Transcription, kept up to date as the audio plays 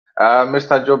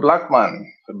Mr. Joe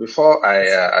Blackman, before I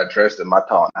address the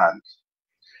matter on hand,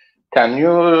 can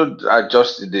you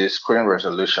adjust the screen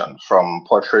resolution from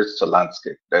portrait to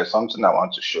landscape? There's something I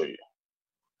want to show you.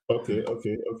 Okay.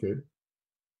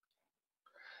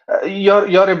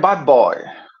 You're a bad boy.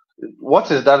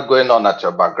 What is that going on at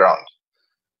your background?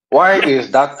 Why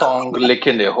is that tongue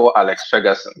licking the whole Alex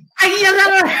Ferguson?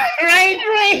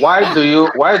 Right. Why do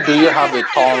you have a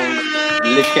tongue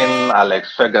licking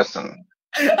Alex Ferguson?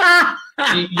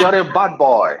 You're a bad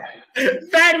boy.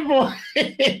 Bad boy.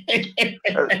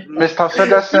 Mr.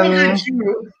 Ferguson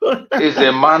is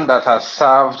a man that has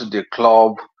served the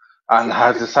club and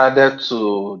has decided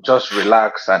to just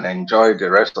relax and enjoy the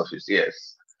rest of his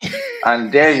years.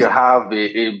 And there you have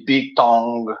a big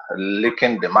tongue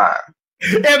licking the man.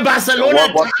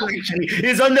 Barcelona.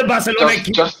 It's on the Barcelona.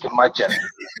 Just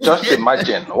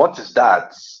imagine. What is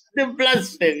that? The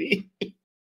blasphemy.